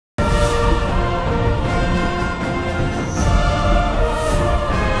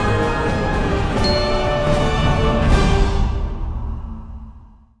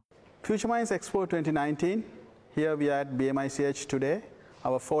Future Minds Expo 2019, here we are at BMICH today,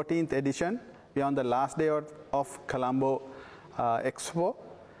 our 14th edition. We are on the last day of Colombo Expo.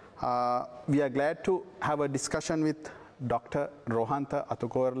 We are glad to have a discussion with Dr.Rohantha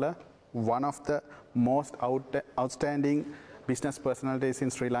Athukorala, one of the most outstanding business personalities in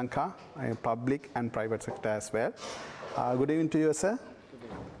Sri Lanka, public and private sector as well. Good evening to you, sir.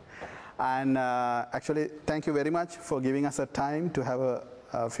 And actually, thank you very much for giving us a time to have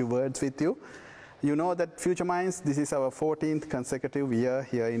a few words with you. You know that Future Minds, this is our 14th consecutive year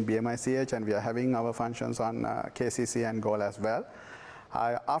here in BMICH, and we are having our functions on KCC and Galle as well.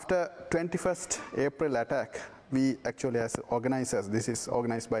 After 21st April attack, we actually as organizers, this is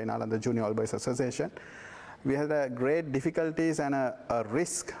organized by Nalanda Junior All Boys Association, we had a great difficulties and a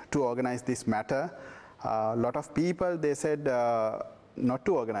risk to organize this matter. A lot of people, they said not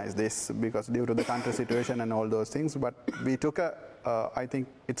to organize this because due to the country situation and all those things, but we took I think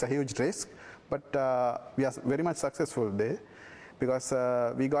it's a huge risk, but we are very much successful there because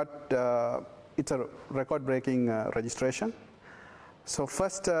we got, it's a record-breaking registration. So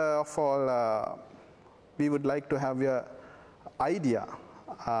first of all, we would like to have your idea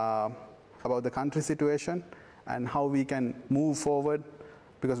about the country situation and how we can move forward,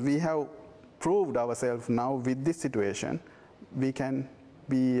 because we have proved ourselves now with this situation. We can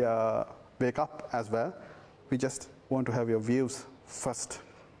be wake up as well. We just want to have your views first.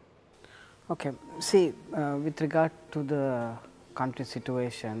 Okay. See, with regard to the country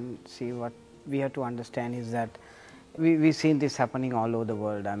situation, see, what we have to understand is that we've seen this happening all over the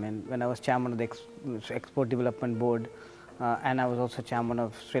world. I mean, when I was chairman of the Export Development Board, and I was also chairman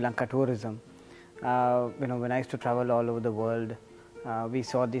of Sri Lanka Tourism, you know, when I used to travel all over the world, we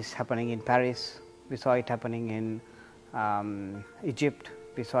saw this happening in Paris, we saw it happening in Egypt,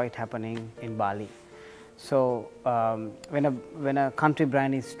 we saw it happening in Bali. So when a country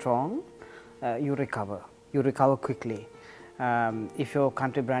brand is strong, you recover quickly. If your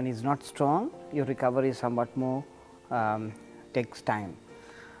country brand is not strong, your recovery is somewhat more takes time.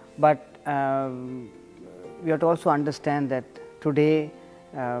 But we have to also understand that today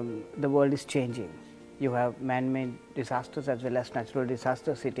the world is changing. You have man-made disasters as well as natural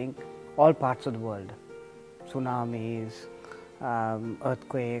disasters hitting all parts of the world. Tsunamis,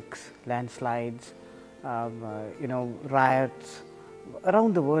 earthquakes, landslides, you know, riots,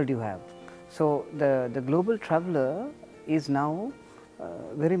 around the world you have. So the global traveler is now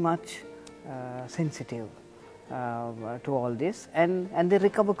very much sensitive to all this, and they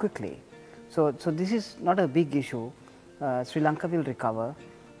recover quickly. So this is not a big issue. Sri Lanka will recover.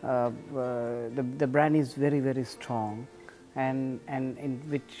 The brand is very strong, and in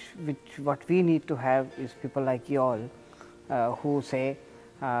which what we need to have is people like you all who say,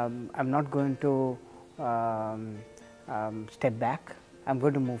 I'm not going to step back, I'm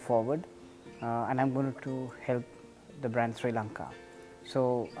going to move forward, and I'm going to help the brand Sri Lanka.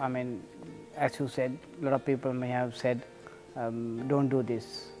 So I mean, as you said, a lot of people may have said, don't do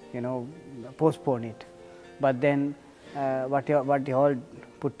this, you know, postpone it. But then what you all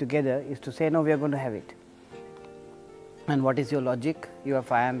put together is to say, no, we are going to have it. And what is your logic? You have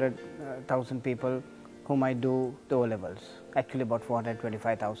 500,000 people who might do the O-levels, actually about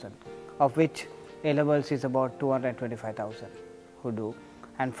 425,000, of which A-levels is about 225,000 who do,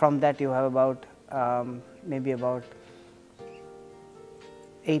 and from that you have about maybe about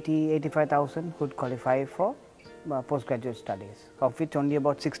 85,000 would qualify for postgraduate studies, of which only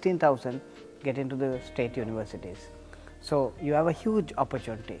about 16,000 get into the state universities. So you have a huge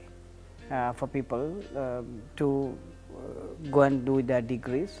opportunity for people to go and do their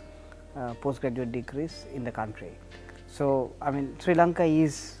degrees, postgraduate degrees in the country. So I mean, Sri Lanka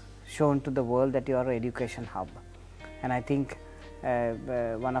is shown to the world that you are an education hub, and I think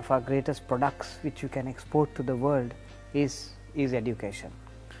one of our greatest products which you can export to the world is education.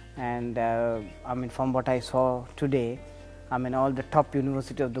 And I mean, from what I saw today, I mean, all the top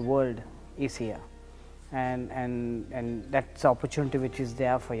university of the world is here, and that's the opportunity which is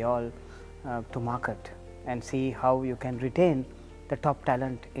there for you all to market and see how you can retain the top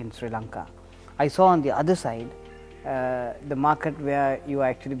talent in Sri Lanka. I saw on the other side the market where you are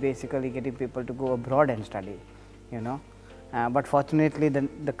actually basically getting people to go abroad and study, you know, but fortunately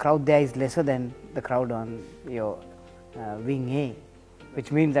the crowd there is lesser than the crowd on your wing A,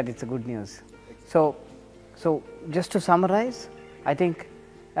 which means that it's a good news. So just to summarize, I think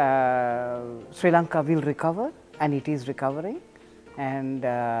Sri Lanka will recover, and it is recovering, and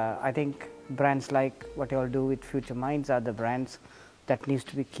I think brands like what you all do with Future Minds are the brands that needs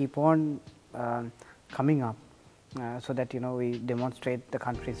to be keep on coming up, so that, you know, we demonstrate the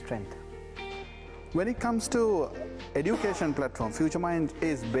country's strength. When it comes to education platform, FutureMind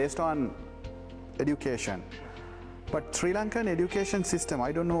is based on education. But Sri Lankan education system,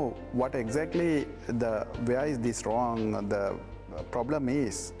 I don't know what exactly where is this wrong. The problem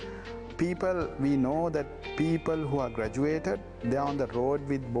is, we know that people who are graduated, they are on the road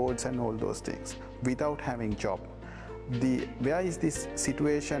with boards and all those things without having job. Where is this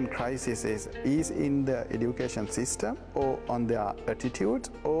situation crisis is in the education system, or on their attitudes,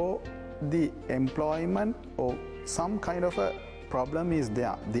 or the employment, or some kind of a problem is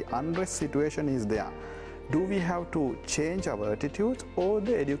there. The unrest situation is there. Do we have to change our attitudes or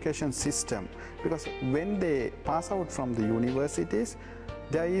the education system? Because when they pass out from the universities,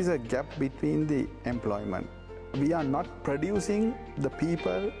 there is a gap between the employment. We are not producing the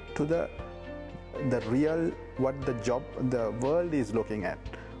people to the real, what the world is looking at.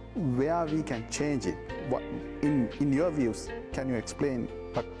 Where we can change it? In your views, can you explain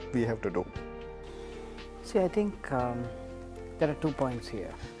what we have to do? See, I think there are 2 points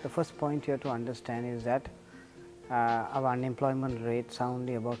here. The first point here to understand is that our unemployment rates are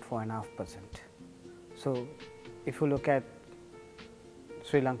only about 4.5%. So, if you look at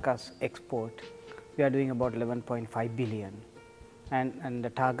Sri Lanka's export, we are doing about 11.5 billion, and the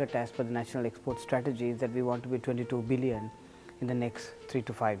target as per the national export strategy is that we want to be 22 billion in the next 3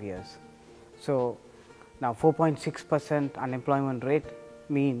 to 5 years. So, now 4.6% unemployment rate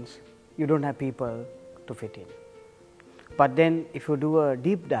means you do not have people to fit in. But then if you do a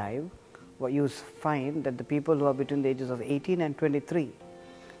deep dive, what you find that the people who are between the ages of 18 and 23,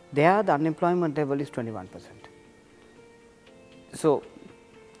 there the unemployment level is 21%. So,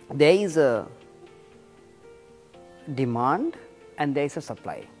 there is a demand and there is a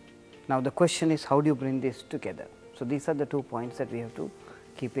supply. Now, the question is how do you bring this together? So, these are the 2 points that we have to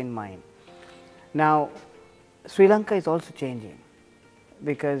keep in mind. Now, Sri Lanka is also changing,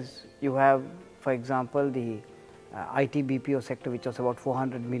 because you have, for example, the IT BPO sector, which was about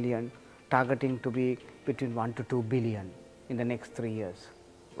 400 million, targeting to be between 1 to 2 billion in the next 3 years,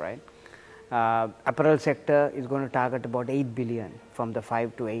 right. Apparel sector is going to target about 8 billion from the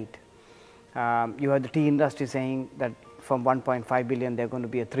 5 to 8. You have the tea industry saying that from 1.5 billion they are going to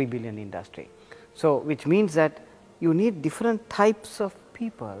be a 3 billion industry. So, which means that you need different types of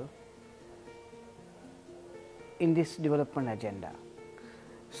people in this development agenda.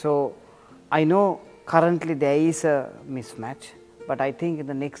 So, I know currently there is a mismatch, but I think in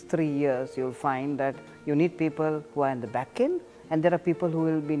the next 3 years you will find that you need people who are in the back end, and there are people who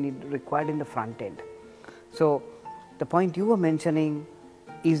will be required in the front end. So, the point you were mentioning,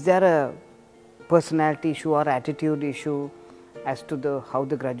 is there a personality issue or attitude issue as to how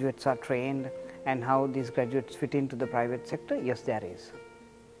the graduates are trained and how these graduates fit into the private sector? Yes, there is.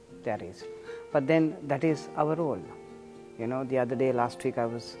 But then that is our role. You know, the other day, last week, I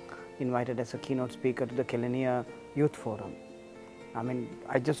was invited as a keynote speaker to the Kelaniya Youth Forum. I mean,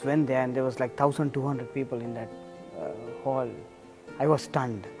 I just went there and there was like 1,200 people in that hall. I was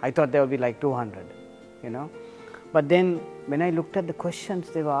stunned. I thought there would be like 200, you know. But then when I looked at the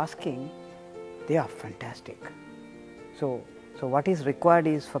questions they were asking, they are fantastic. So what is required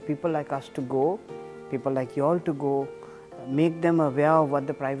is for people like us to go, people like you all to go, make them aware of what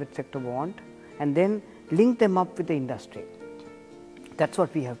the private sector want, and then link them up with the industry. That is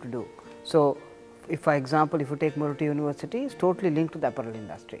what we have to do. So, if for example, if you take Murti University, it is totally linked to the apparel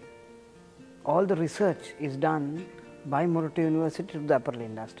industry. All the research is done by Murti University to the apparel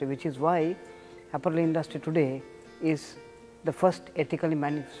industry, which is why apparel industry today is the first ethically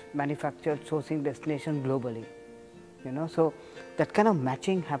manufactured sourcing destination globally. You know, so that kind of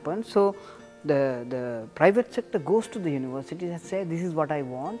matching happens. So, the private sector goes to the universities and say, this is what I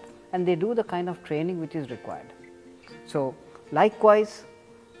want, and they do the kind of training which is required. So, likewise,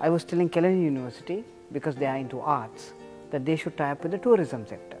 I was telling Kelaniya University, because they are into arts, that they should tie up with the tourism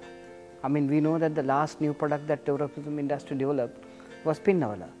sector. I mean, we know that the last new product that the tourism industry developed was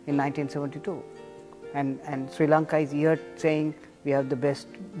Pinnavala in 1972. And Sri Lanka is here saying we have the best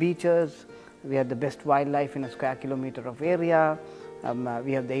beaches, we have the best wildlife in a square kilometer of area,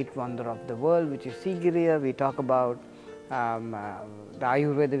 we have the 8th wonder of the world, which is Sigiriya. We talk about the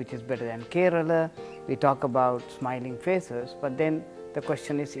Ayurveda, which is better than Kerala. We talk about smiling faces, but then the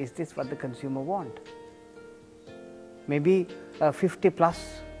question is this what the consumer want? Maybe a 50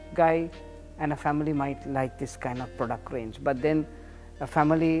 plus guy and a family might like this kind of product range, but then a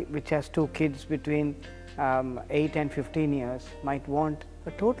family which has 2 kids between 8 and 15 years might want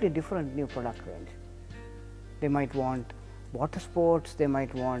a totally different new product range. They might want water sports, they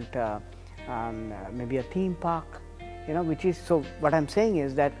might want maybe a theme park, you know, which is, so what I am saying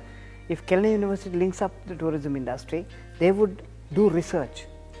is that if Kelaniya University links up the tourism industry, they would do research.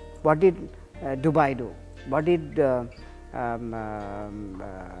 What did Dubai do? What did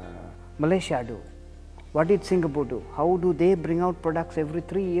Malaysia do? What did Singapore do? How do they bring out products every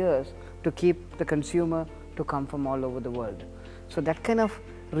 3 years to keep the consumer to come from all over the world? So that kind of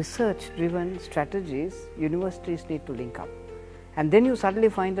research driven strategies universities need to link up, and then you suddenly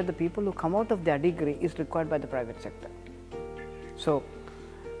find that the people who come out of their degree is required by the private sector. So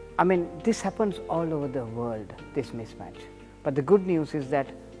I mean, this happens all over the world, this mismatch, but the good news is that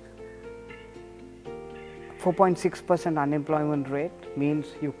 4.6% unemployment rate means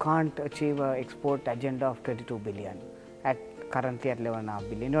you can't achieve an export agenda of 22 billion at currently at 11.5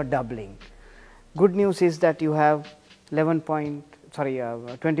 billion, you're doubling. Good news is that you have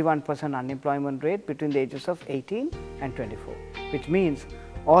 21% unemployment rate between the ages of 18 and 24, which means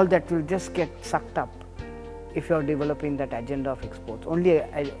all that will just get sucked up if you are developing that agenda of exports, only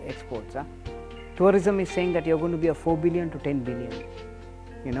exports. Tourism is saying that you are going to be a 4 billion to 10 billion,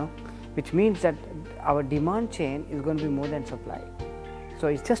 you know, which means that our demand chain is going to be more than supply. So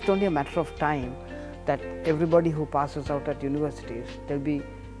it's just only a matter of time that everybody who passes out at universities, they'll be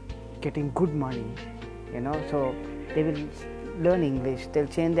getting good money, you know, so they will learn English, they'll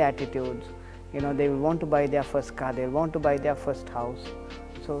change their attitudes, you know, they will want to buy their first car, they will want to buy their first house,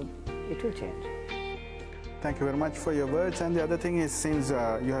 so it will change. Thank you very much for your words. And the other thing is, since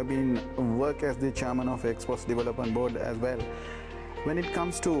you have been work as the chairman of Exports Development Board as well, when it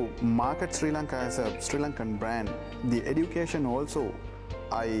comes to market Sri Lanka as a Sri Lankan brand, the education also,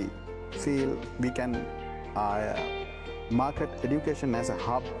 I feel we can market education as a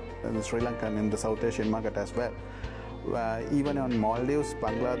hub in Sri Lanka and in the South Asian market as well. Even on Maldives,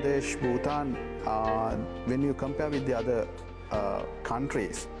 Bangladesh, Bhutan, when you compare with the other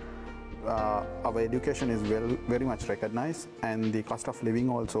countries, our education is very much recognized, and the cost of living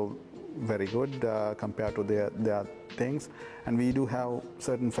also very good compared to their things, and we do have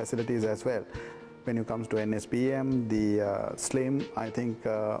certain facilities as well. When it comes to NSPM, the SLIM, I think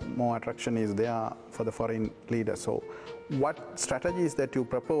more attraction is there for the foreign leaders. So what strategies that you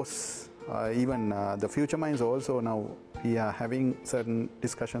propose, even the Future Minds also now, we are having certain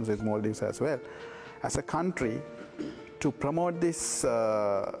discussions with Maldives as well, as a country, to promote this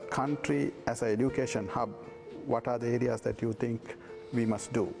country as an education hub. What are the areas that you think we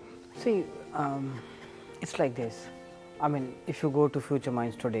must do? See, it's like this. I mean, if you go to Future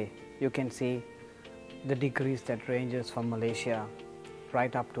Minds today, you can see the degrees that ranges from Malaysia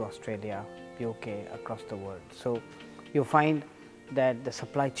right up to Australia, UK, across the world. So you find that the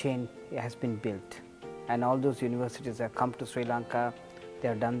supply chain has been built, and all those universities have come to Sri Lanka, they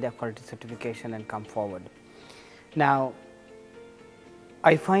have done their quality certification and come forward. Now,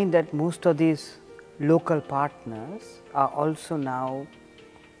 I find that most of these local partners are also now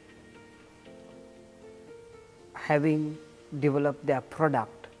having developed their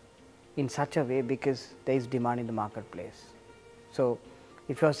product in such a way because there is demand in the marketplace. So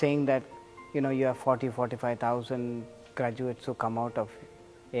if you are saying that, you know, you have 45,000 graduates who come out of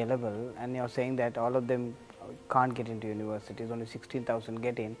A level, and you are saying that all of them can't get into universities, only 16,000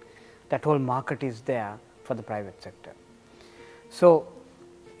 get in, that whole market is there for the private sector. So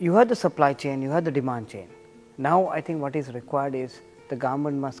you have the supply chain, you have the demand chain. Now I think what is required is the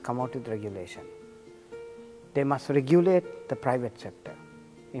government must come out with regulation. They must regulate the private sector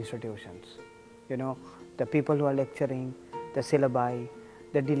institutions, you know, the people who are lecturing, the syllabi,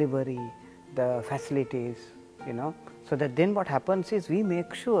 the delivery, the facilities, you know, so that then what happens is we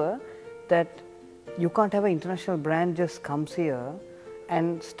make sure that you can't have an international brand just comes here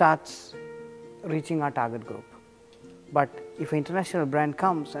and starts reaching our target group. But if an international brand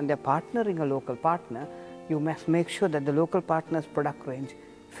comes and they're partnering a local partner, you must make sure that the local partner's product range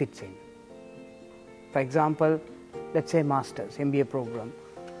fits in. For example, let's say masters, MBA program.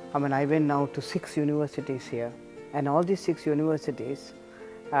 I mean, I went now to 6 universities here, and all these 6 universities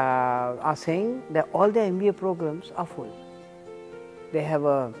are saying that all their MBA programs are full. They have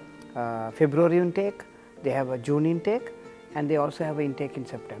a February intake, they have a June intake, and they also have an intake in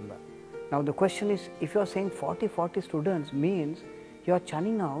September. Now the question is, if you are saying 40 students, means you are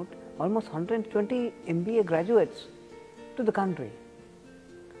churning out almost 120 MBA graduates to the country.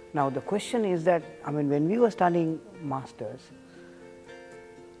 Now the question is that, I mean, when we were studying masters,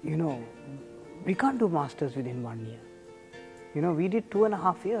 you know, we can't do masters within 1 year. You know, we did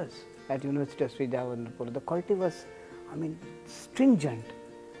 2.5 years at University of Sri Lankan. The quality was, I mean, stringent.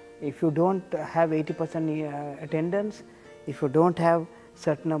 If you don't have 80% attendance, if you don't have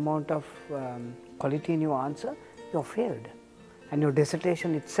certain amount of quality in your answer, you failed. And your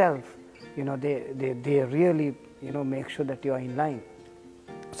dissertation itself, you know, they really, you know, make sure that you are in line.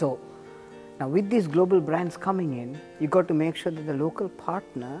 So now with these global brands coming in, you got to make sure that the local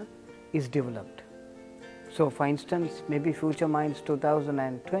partner is developed. So, for instance, maybe Future Minds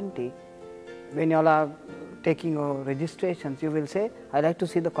 2020, when you all are taking your registrations, you will say, I like to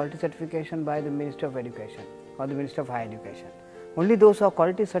see the quality certification by the Ministry of Education or the Ministry of Higher Education. Only those who are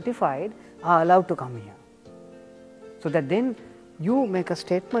quality certified are allowed to come here. So that then you make a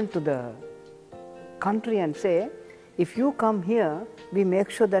statement to the country and say, if you come here, we make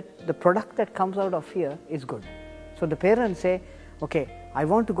sure that the product that comes out of here is good. So the parents say, okay, I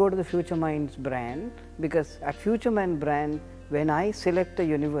want to go to the Future Minds brand, because at Future Minds brand, when I select a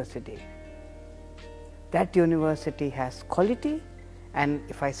university, that university has quality, and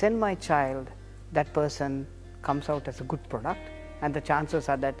if I send my child, that person comes out as a good product, and the chances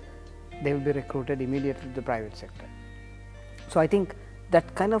are that they will be recruited immediately to the private sector. So I think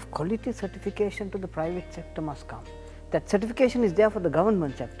that kind of quality certification to the private sector must come. That certification is there for the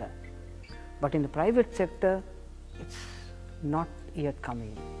government sector, but in the private sector, it's not yet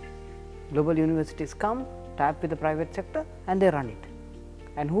coming. Global universities come, tap with the private sector, and they run it.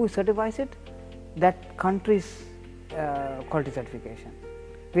 And who certifies it? That country's quality certification,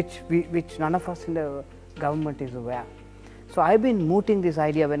 which none of us in the government is aware. So I have been mooting this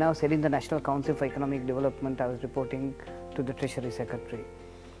idea. When I was heading the National Council for Economic Development, I was reporting to the Treasury Secretary,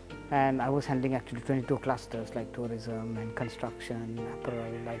 and I was handling actually 22 clusters like tourism and construction,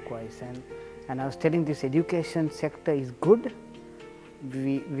 apparel likewise, and I was telling this education sector is good.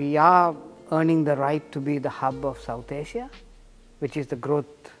 We are earning the right to be the hub of South Asia, which is the growth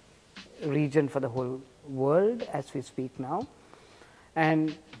region for the whole world as we speak now.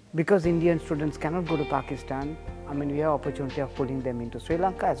 And because Indian students cannot go to Pakistan, I mean, we have opportunity of pulling them into Sri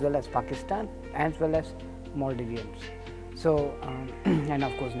Lanka as well as Pakistan as well as Maldivians. So, and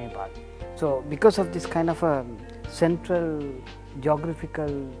of course Nepal. So, because of this kind of a central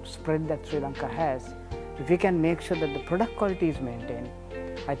geographical spread that Sri Lanka has, if we can make sure that the product quality is maintained,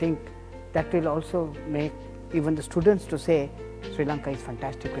 I think that will also make even the students to say Sri Lanka is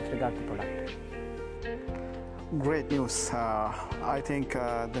fantastic with regard to product. Great news. I think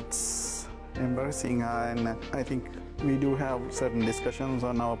that's embarrassing, and I think we do have certain discussions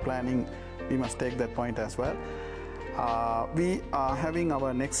on our planning. We must take that point as well. We are having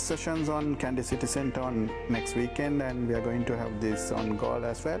our next sessions on Kandy City Centre on next weekend, and we are going to have this on Galle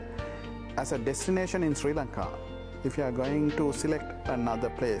as well. As a destination in Sri Lanka, if you are going to select another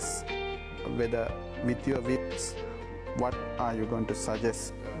place, whether with your views, what are you going to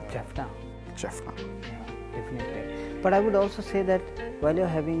suggest? Jaffna. Jaffna. Yeah, definitely. But I would also say that while you are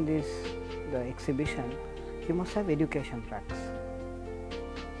having the exhibition, you must have education tracks,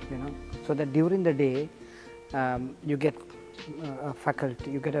 you know, so that during the day you get a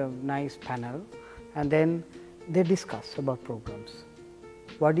faculty, you get a nice panel, and then they discuss about programs.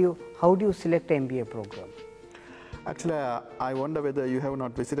 How do you select an MBA program? Actually, I wonder whether you have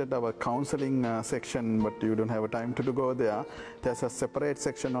not visited our counseling section, but you don't have time to go there. There's a separate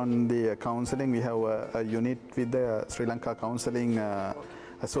section on the counseling. We have a unit with the Sri Lanka Counseling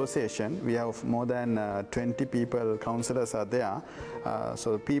Association. We have more than 20 people, counselors are there.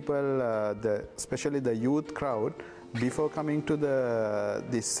 So people, especially the youth crowd, before coming to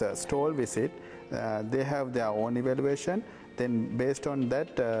this stall visit, they have their own evaluation. Then based on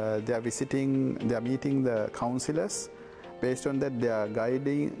that, they are meeting the counselors. Based on that, their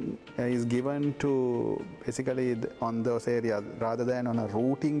guiding is given to basically on those areas rather than on a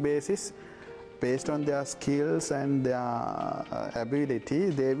routing basis. Based on their skills and their ability,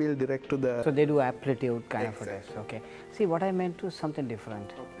 they will direct to the... So they do aptitude kind of a test, okay. See, what I meant was something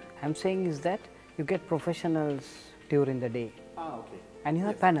different. Okay. I'm saying is that you get professionals during the day. Okay. And you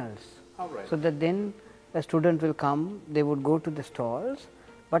have panels. All right. So that then a student will come, they would go to the stalls,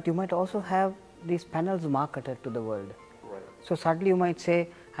 but you might also have these panels marketed to the world. Right. So suddenly you might say,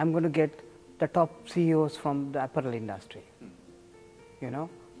 I'm going to get the top CEOs from the apparel industry, you know,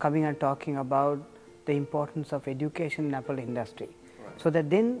 coming and talking about the importance of education in apparel industry. Right. So that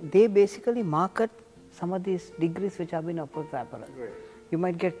then they basically market some of these degrees which have been offered for apparel. Right. You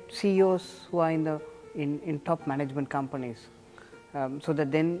might get CEOs who are in top management companies. So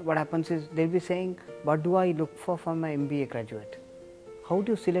that then what happens is they'll be saying, what do I look for from my MBA graduate? How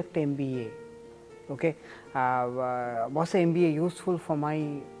do you select an MBA? Okay, was the MBA useful for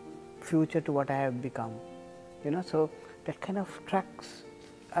my future to what I have become? You know, so that kind of tracks.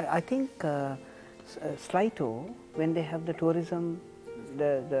 I think Slito, when they have the tourism,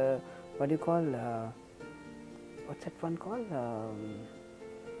 the what do you call, what's that one called?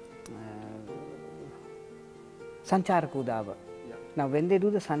 Sancharaka Udava. Now, when they do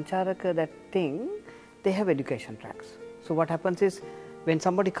the Sancharaka, that thing, they have education tracks. So, what happens is, when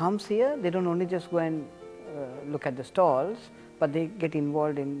somebody comes here, they don't only just go and look at the stalls, but they get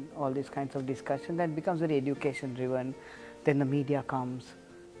involved in all these kinds of discussion that becomes very education driven. Then the media comes,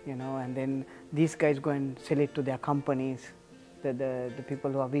 you know, and then these guys go and sell it to their companies, the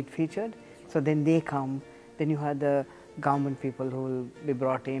people who are being featured. So then they come, then you have the government people who will be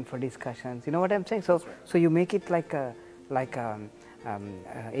brought in for discussions. You know what I'm saying? So you make it like a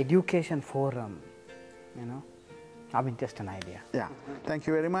education forum, you know. I mean, just an idea. Yeah, thank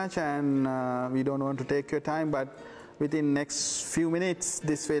you very much, and we don't want to take your time, but within next few minutes,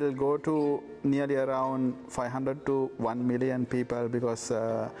 this will go to nearly around 500 to 1 million people, because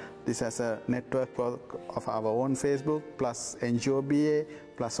this has a network of our own Facebook, plus NGOBA,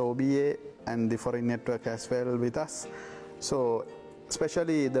 plus OBA, and the foreign network as well with us. So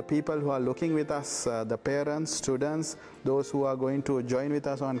especially the people who are looking with us, the parents, students, those who are going to join with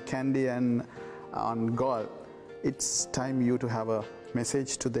us on Candy and on Galle, it's time you to have a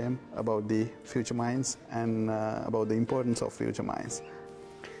message to them about the Future Minds and about the importance of Future Minds.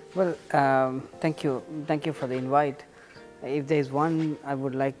 Well, thank you for the invite. If there is one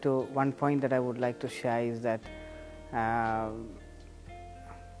point that I would like to share is that,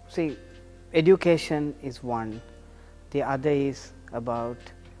 see, education is one, the other is about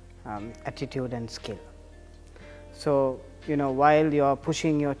attitude and skill. So, you know, while you are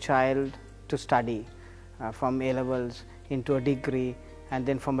pushing your child to study from A levels into a degree, and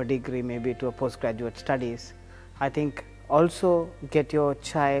then from a degree maybe to a postgraduate studies, I think also get your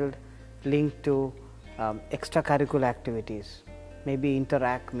child linked to extracurricular activities, maybe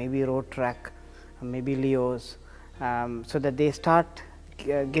Interact, maybe Road Track, maybe Leos, so that they start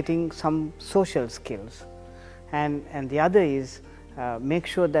getting some social skills. And the other is make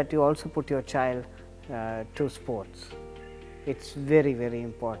sure that you also put your child to sports. It's very, very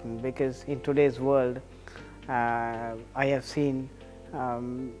important, because in today's world, I have seen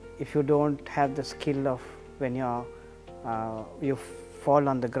if you don't have the skill of when you fall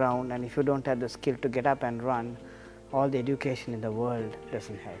on the ground, and if you don't have the skill to get up and run, all the education in the world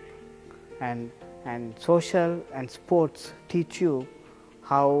doesn't help. And social and sports teach you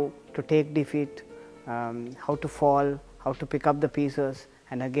how to take defeat, how to fall, how to pick up the pieces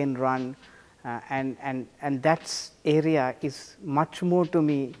and again run, and that area is much more to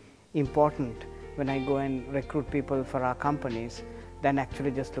me important when I go and recruit people for our companies than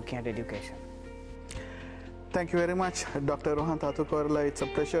actually just looking at education. Thank you very much, Dr. Rohantha Athukorala. It's a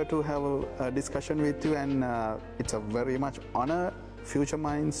pleasure to have a discussion with you, and it's a very much honor, Future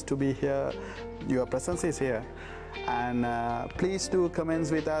Minds, to be here. Your presence is here. And please do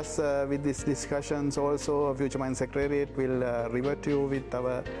comments with us with these discussions. Also, Future Minds Secretariat will revert you with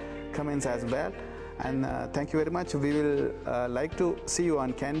our comments as well. And thank you very much. We will like to see you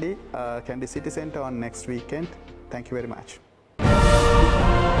on Candy City Center on next weekend. Thank you very much.